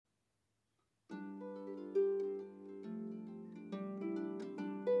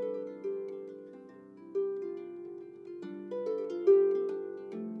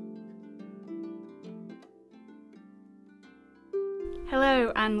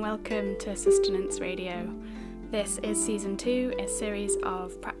Hello and welcome to Sustenance Radio. This is Season 2, a series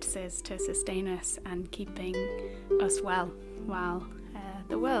of practices to sustain us and keeping us well while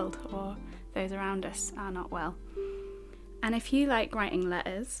the world or those around us are not well. And if you like writing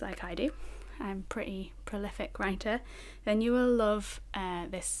letters like I do, I'm a pretty prolific writer, then you will love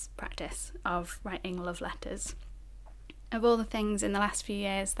this practice of writing love letters. Of all the things in the last few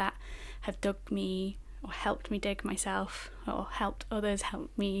years that have dug me or helped me dig myself, or helped others help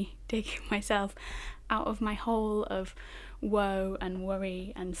me dig myself out of my hole of woe and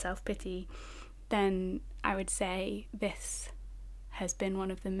worry and self-pity, then I would say this has been one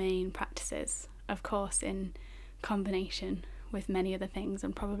of the main practices, of course in combination with many other things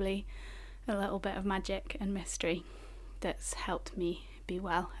and probably a little bit of magic and mystery that's helped me be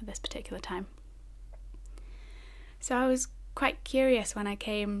well at this particular time. So I was quite curious when I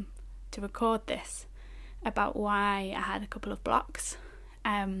came to record this about why I had a couple of blocks,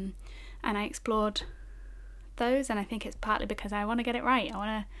 and I explored those, and I think it's partly because I want to get it right. I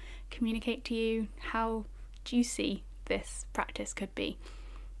want to communicate to you how juicy this practice could be.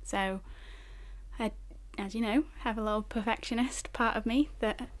 So I, as you know, have a little perfectionist part of me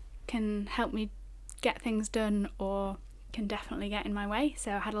that can help me get things done or can definitely get in my way.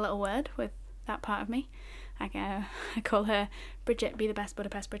 So I had a little word with that part of me. I call her Bridget, be the best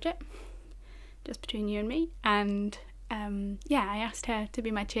Budapest Bridget, just between you and me. And I asked her to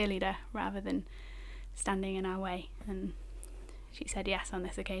be my cheerleader rather than standing in our way, and she said yes on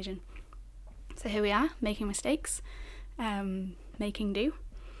this occasion. So here we are, making mistakes, making do.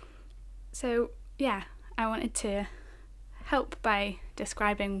 So yeah, I wanted to help by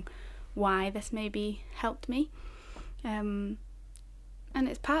describing why this maybe helped me, and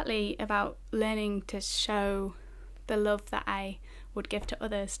it's partly about learning to show the love that I would give to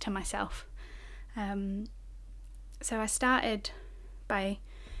others to myself. So I started by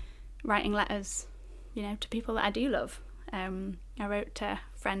writing letters, to people that I do love. I wrote to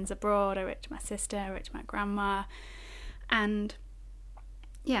friends abroad, I wrote to my sister, I wrote to my grandma, and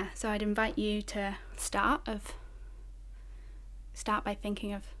so I'd invite you to start by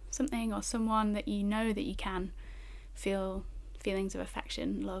thinking of something or someone that you know that you can feel feelings of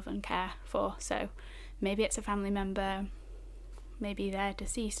affection, love and care for. So maybe it's a family member, maybe they're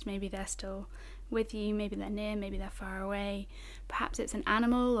deceased, maybe they're still with you, maybe they're near, maybe they're far away, perhaps it's an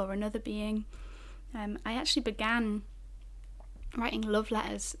animal or another being. I actually began writing love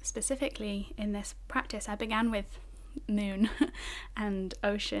letters specifically in this practice. I began with moon and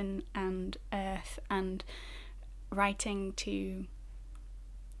ocean and earth and writing to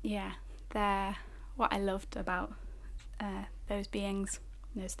what I loved about those beings,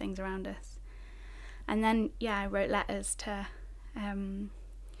 those things around us. And then I wrote letters to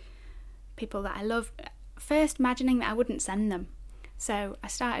people that I love, first imagining that I wouldn't send them. So I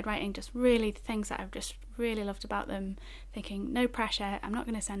started writing just really the things that I've just really loved about them, thinking no pressure, I'm not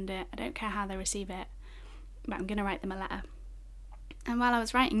going to send it, I don't care how they receive it, but I'm going to write them a letter. And while I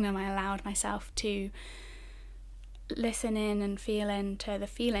was writing them, I allowed myself to listen in and feel into the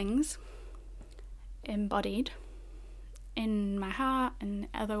feelings embodied in my heart and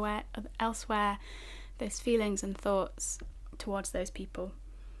elsewhere, those feelings and thoughts towards those people.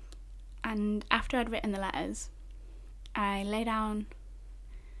 And after I'd written the letters, I lay down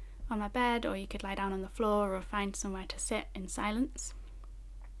on my bed, or you could lie down on the floor or find somewhere to sit in silence,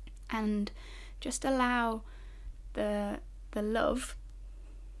 and just allow the love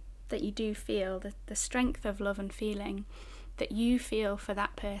that you do feel, the strength of love and feeling that you feel for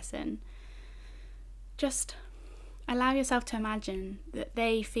that person. Just allow yourself to imagine that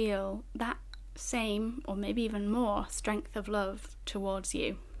they feel that same or maybe even more strength of love towards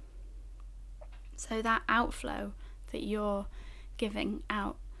you. So that outflow that you're giving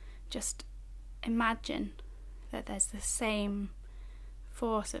out, just imagine that there's the same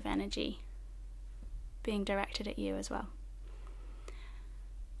force of energy being directed at you as well.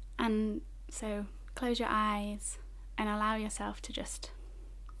 And so close your eyes and allow yourself to just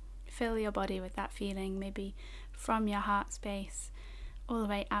fill your body with that feeling, maybe from your heart space all the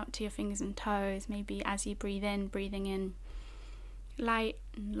way out to your fingers and toes. Maybe as you breathing in light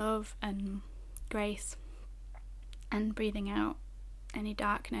and love and grace, and breathing out any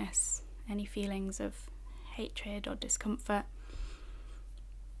darkness, any feelings of hatred or discomfort.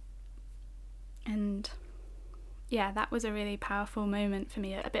 And that was a really powerful moment for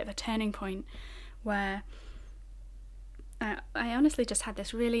me, a bit of a turning point where I honestly just had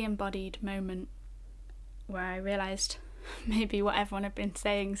this really embodied moment where I realised maybe what everyone had been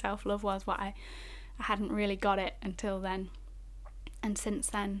saying self-love was, what I hadn't really got it until then. And since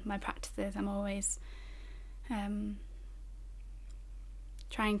then, my practices, I'm always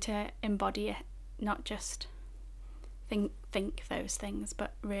trying to embody it, not just think those things,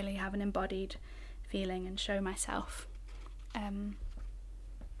 but really have an embodied feeling and show myself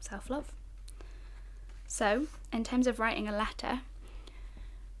self-love. So, in terms of writing a letter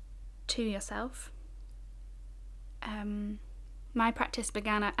to yourself, my practice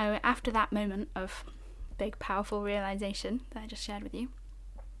began after that moment of big, powerful realization that I just shared with you.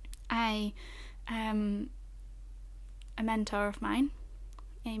 A mentor of mine,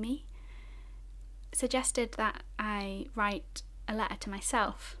 Amy, suggested that I write a letter to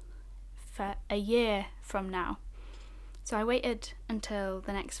myself for a year from now. So I waited until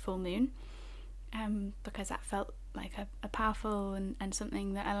the next full moon, because that felt like a powerful and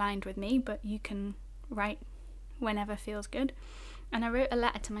something that aligned with me, but you can write whenever feels good. And I wrote a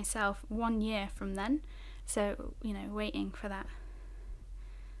letter to myself 1 year from then, so, waiting for that,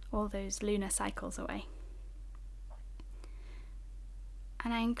 all those lunar cycles away.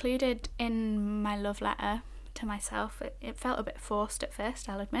 And I included in my love letter to myself, it felt a bit forced at first,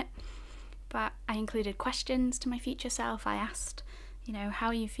 I'll admit, but I included questions to my future self. I asked, how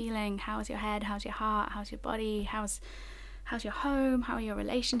are you feeling? How's your head? How's your heart? How's your body? How's your home? How are your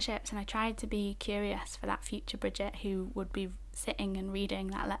relationships? And I tried to be curious for that future Bridget who would be sitting and reading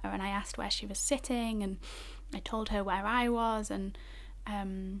that letter. And I asked where she was sitting, and I told her where I was, and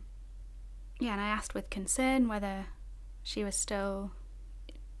and I asked with concern whether she was still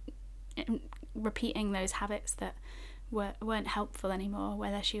repeating those habits that weren't helpful anymore,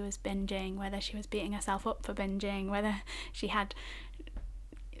 whether she was binging, whether she was beating herself up for binging, whether she had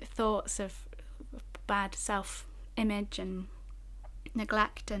thoughts of bad self-image and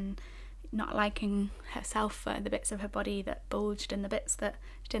neglect and not liking herself for the bits of her body that bulged and the bits that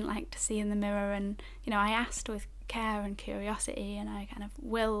she didn't like to see in the mirror. And I asked with care and curiosity, and I kind of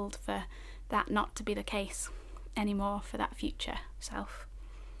willed for that not to be the case anymore for that future self.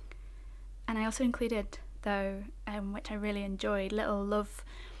 And I also included, though, which I really enjoyed, little love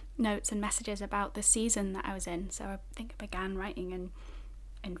notes and messages about the season that I was in. So I think I began writing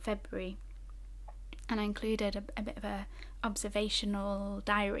in February, and I included a bit of a observational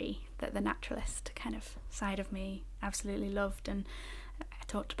diary that the naturalist kind of side of me absolutely loved. And I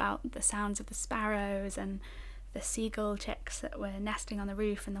talked about the sounds of the sparrows and the seagull chicks that were nesting on the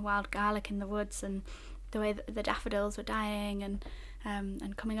roof, and the wild garlic in the woods, and the way that the daffodils were dying and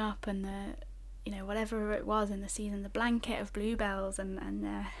coming up, and the whatever it was in the season, the blanket of bluebells and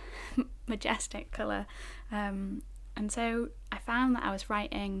the majestic colour. And so I found that I was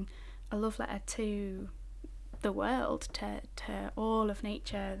writing a love letter to the world, to all of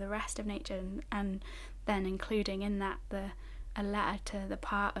nature, the rest of nature, and then including in that a letter to the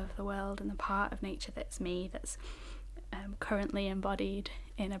part of the world and the part of nature that's me, that's currently embodied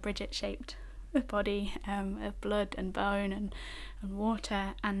in a Bridget-shaped body of blood and bone and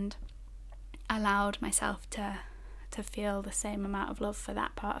water, and allowed myself to feel the same amount of love for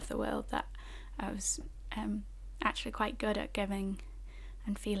that part of the world that I was actually quite good at giving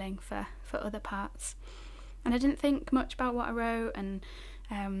and feeling for other parts. And I didn't think much about what I wrote, and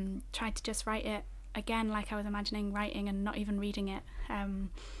tried to just write it again like I was imagining writing and not even reading it. And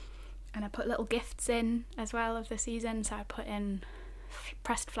I put little gifts in as well of the season, so I put in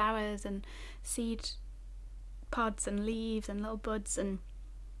pressed flowers and seed pods and leaves and little buds, and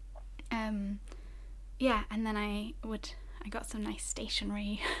and then I got some nice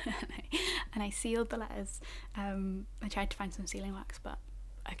stationery and I sealed the letters. I tried to find some sealing wax, but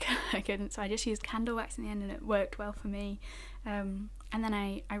I couldn't, so I just used candle wax in the end, and it worked well for me. And then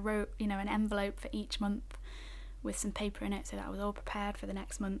I wrote an envelope for each month with some paper in it, so that I was all prepared for the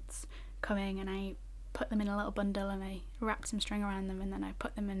next month's coming, and I put them in a little bundle and I wrapped some string around them, and then I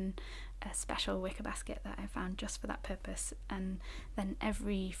put them in a special wicker basket that I found just for that purpose. And then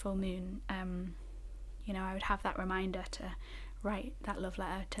every full moon I would have that reminder to write that love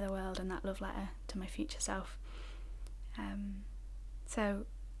letter to the world and that love letter to my future self. So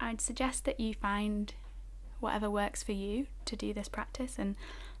I'd suggest that you find whatever works for you to do this practice, and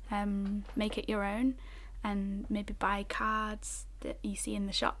make it your own, and maybe buy cards that you see in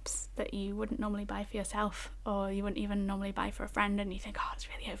the shops that you wouldn't normally buy for yourself, or you wouldn't even normally buy for a friend, and you think, oh, it's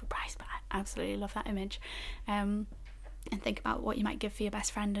really overpriced, but I absolutely love that image. And think about what you might give for your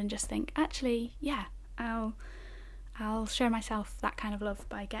best friend, and just think, actually, yeah, I'll show myself that kind of love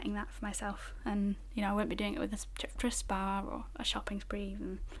by getting that for myself. And I won't be doing it with a trip to a spa or a shopping spree,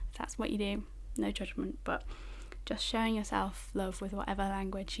 and if that's what you do, no judgment, but just showing yourself love with whatever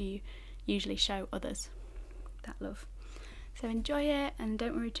language you usually show others that love. So enjoy it, and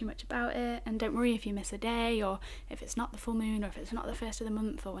don't worry too much about it, and don't worry if you miss a day, or if it's not the full moon, or if it's not the first of the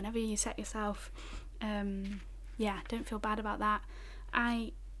month, or whenever you set yourself. Don't feel bad about that.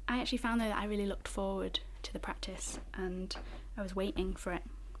 I I actually found though that I really looked forward to the practice and I was waiting for it,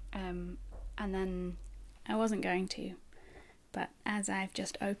 and then I wasn't going to, but as I've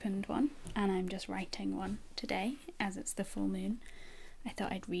just opened one and I'm just writing one today as it's the full moon, I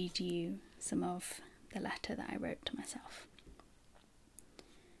thought I'd read you some of the letter that I wrote to myself.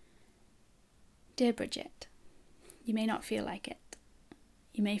 Dear Bridget, you may not feel like it.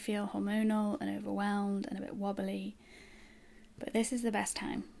 You may feel hormonal and overwhelmed and a bit wobbly, but this is the best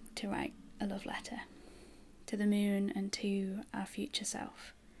time to write a love letter to the moon and to our future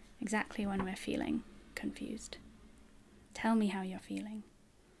self, exactly when we're feeling confused. Tell me how you're feeling.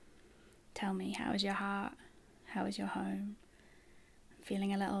 Tell me, how is your heart? How is your home? I'm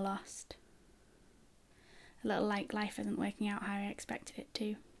feeling a little lost. A little like life isn't working out how I expected it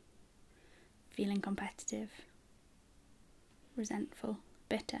to. Feeling competitive, resentful,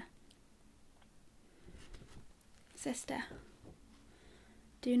 bitter. Sister,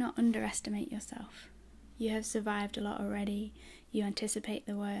 do not underestimate yourself. You have survived a lot already, you anticipate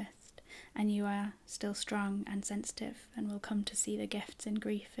the worst, and you are still strong and sensitive and will come to see the gifts in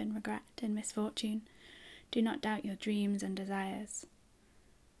grief, in regret, in misfortune. Do not doubt your dreams and desires.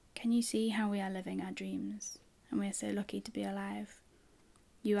 Can you see how we are living our dreams, and we are so lucky to be alive?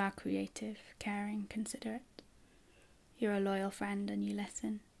 You are creative, caring, considerate. You're a loyal friend and you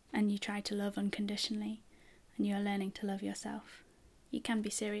listen, and you try to love unconditionally, and you are learning to love yourself. You can be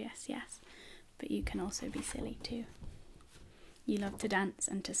serious, yes, but you can also be silly too. You love to dance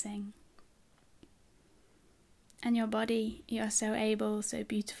and to sing. And your body, you are so able, so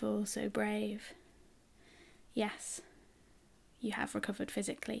beautiful, so brave. Yes, you have recovered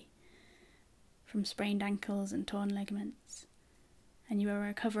physically from sprained ankles and torn ligaments, and you are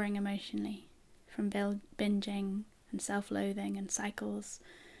recovering emotionally from binging and self-loathing and cycles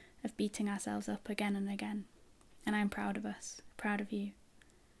of beating ourselves up again and again. And I'm proud of us, proud of you.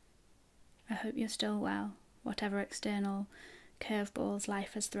 I hope you're still well, whatever external curveballs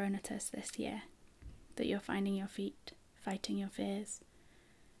life has thrown at us this year, that you're finding your feet, fighting your fears,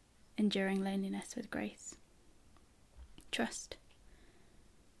 enduring loneliness with grace. Trust.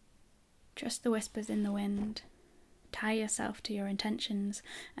 Trust the whispers in the wind. Tie yourself to your intentions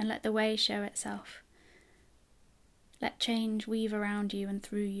and let the way show itself. Let change weave around you and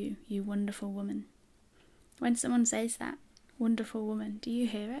through you, you wonderful woman. When someone says that, wonderful woman, do you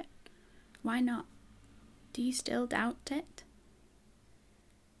hear it? Why not? Do you still doubt it?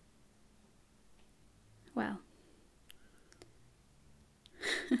 Well,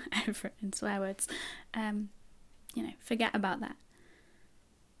 I've written swear words. Forget about that.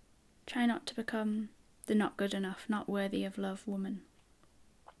 Try not to become the not good enough, not worthy of love woman.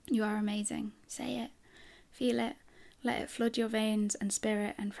 You are amazing. Say it. Feel it. Let it flood your veins and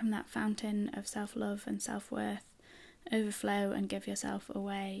spirit, and from that fountain of self-love and self-worth, overflow and give yourself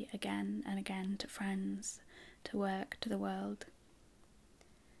away again and again to friends, to work, to the world.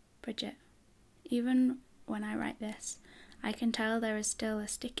 Bridget, even when I write this, I can tell there is still a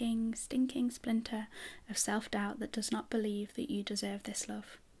stinking splinter of self-doubt that does not believe that you deserve this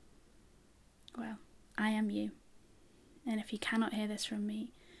love. Well, I am you, and if you cannot hear this from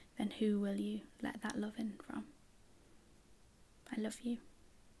me, then who will you let that love in from? I love you.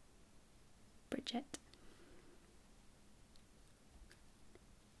 Bridget.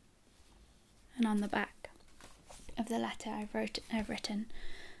 And on the back of the letter I've written,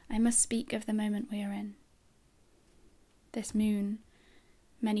 I must speak of the moment we are in. This moon,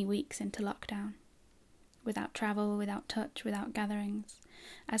 many weeks into lockdown, without travel, without touch, without gatherings,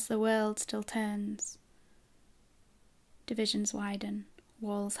 as the world still turns. Divisions widen,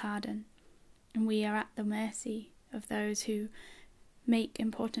 walls harden, and we are at the mercy of those who make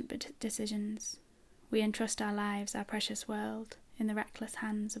important decisions. We entrust our lives, our precious world, in the reckless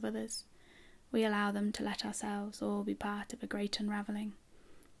hands of others. We allow them to let ourselves all be part of a great unravelling.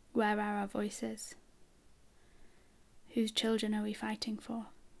 Where are our voices? Whose children are we fighting for?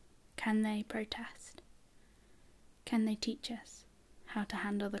 Can they protest? Can they teach us how to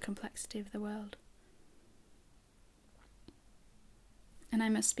handle the complexity of the world? And I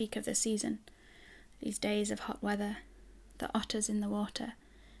must speak of the season, these days of hot weather, the otters in the water,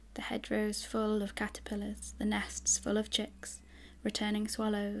 the hedgerows full of caterpillars, the nests full of chicks, returning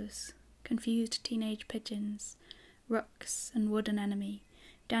swallows, confused teenage pigeons, rooks and wood anemone,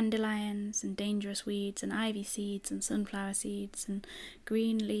 dandelions and dangerous weeds and ivy seeds and sunflower seeds and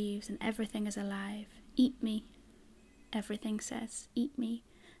green leaves, and everything is alive. Eat me. Everything says, eat me.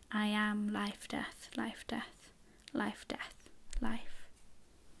 I am life, death, life, death, life, death, life.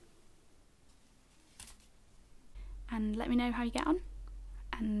 And let me know how you get on,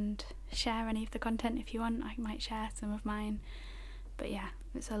 and share any of the content if you want. I might share some of mine. But yeah,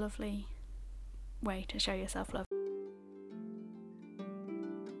 It's a lovely way to show yourself love.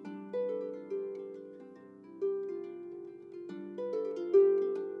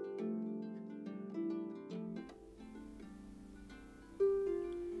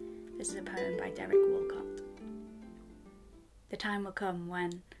 This is a poem by Derek Walcott. The time will come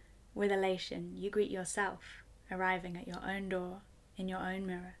when, with elation, you greet yourself, arriving at your own door, in your own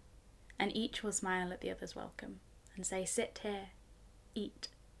mirror, and each will smile at the other's welcome and say, "Sit here, eat."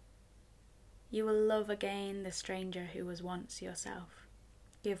 You will love again the stranger who was once yourself.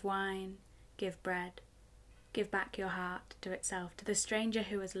 Give wine, give bread, give back your heart to itself, to the stranger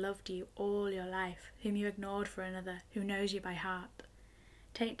who has loved you all your life, whom you ignored for another, who knows you by heart.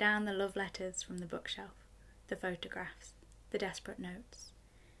 Take down the love letters from the bookshelf, the photographs, the desperate notes.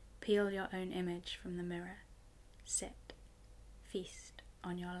 Peel your own image from the mirror. Sit, feast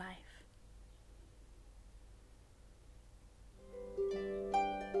on your life.